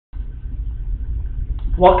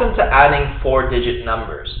Welcome to adding 4-digit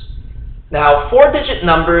numbers. Now, 4-digit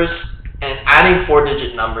numbers and adding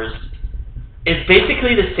 4-digit numbers is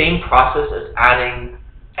basically the same process as adding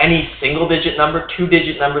any single-digit number,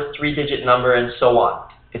 2-digit number, 3-digit number, and so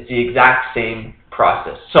on. It's the exact same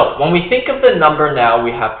process. So, when we think of the number now,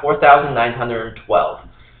 we have 4,912.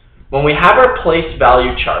 When we have our place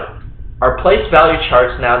value chart, our place value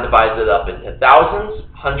chart's now divided up into thousands,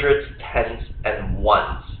 hundreds, tens, and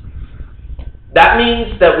ones. That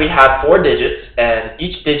means that we have 4 digits, and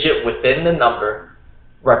each digit within the number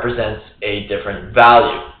represents a different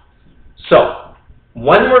value. So,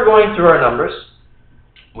 when we're going through our numbers,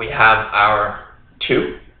 we have our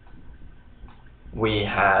 2, we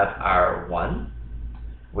have our 1,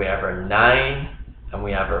 we have our 9, and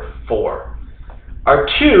we have our 4. Our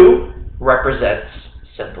 2 represents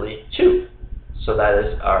simply 2, so that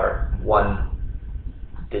is our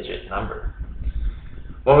 1-digit number.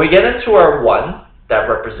 When we get into our 1, that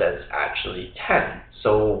represents actually 10.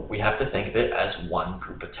 So we have to think of it as one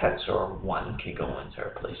group of 10. So our 1 can go into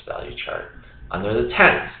our place value chart under the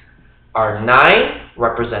tens. Our 9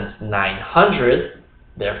 represents 900.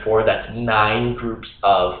 Therefore, that's 9 groups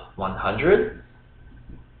of 100.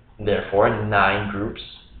 Therefore, 9 groups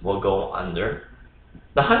will go under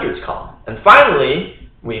the hundreds column. And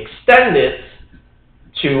finally, we extend it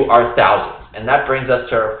to our thousands. And that brings us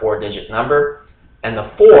to our 4-digit number. And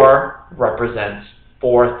the 4 represents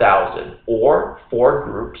 4,000, or 4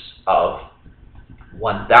 groups of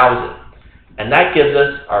 1,000. And that gives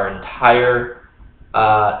us our entire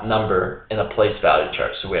number in a place value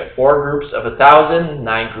chart. So we have 4 groups of 1,000,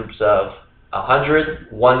 9 groups of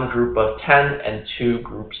 100, 1 group of 10, and 2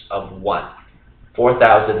 groups of 1.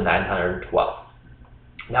 4,912.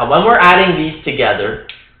 Now, when we're adding these together,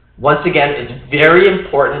 once again, it's very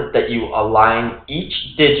important that you align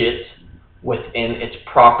each digit within its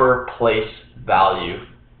proper place value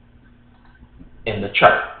in the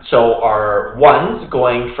chart. So our 1s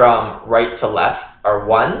going from right to left, our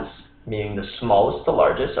 1s, meaning the smallest to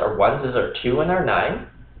largest, our 1s is our 2 and our 9,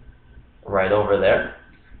 right over there.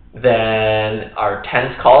 Then our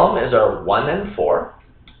 10s column is our 1 and 4,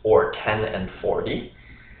 or 10 and 40.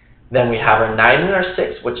 Then we have our 9 and our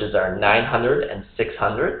 6, which is our 900 and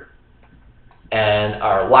 600. And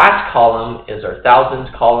our last column is our thousands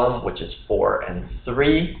column, which is 4 and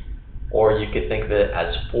 3, or you could think of it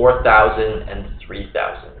as 4,000 and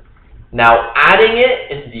 3,000. Now, adding it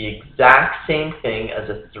is the exact same thing as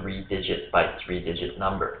a 3-digit by 3-digit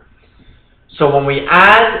number. So when we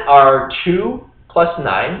add our 2 plus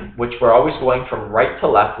 9, which we're always going from right to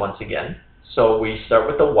left once again, so we start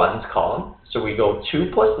with the 1s column. So we go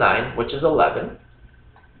 2 plus 9, which is 11.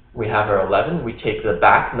 We have our 11, we take the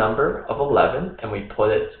back number of 11 and we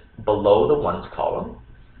put it below the 1s column.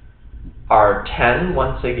 Our 10,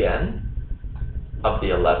 once again, of the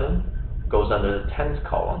 11 goes under the 10s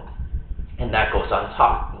column, and that goes on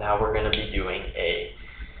top. Now we're going to be doing a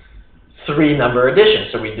 3-number addition.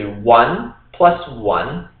 So we do 1 plus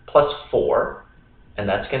 1 plus 4, and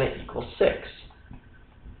that's going to equal 6.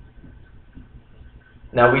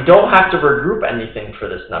 Now, we don't have to regroup anything for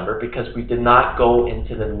this number because we did not go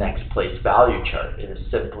into the next place value chart. It is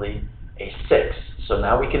simply a 6. So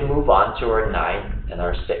now we can move on to our 9 and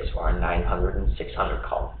our 6, or our 900 and 600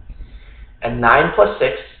 column. And 9 plus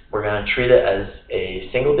 6, we're going to treat it as a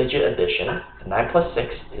single-digit addition. And 9 plus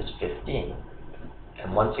 6 is 15.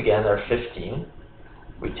 And once again, our 15,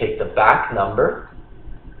 we take the back number,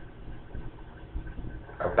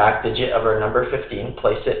 our back digit of our number 15,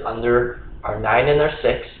 place it under our 9 and our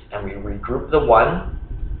 6, and we regroup the 1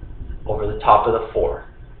 over the top of the 4,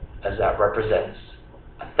 as that represents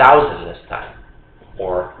 1,000 this time,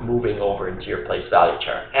 or moving over into your place value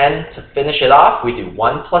chart. And to finish it off, we do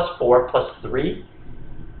 1 plus 4 plus 3,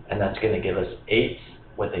 and that's going to give us 8,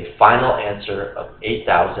 with a final answer of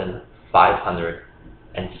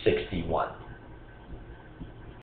 8,561.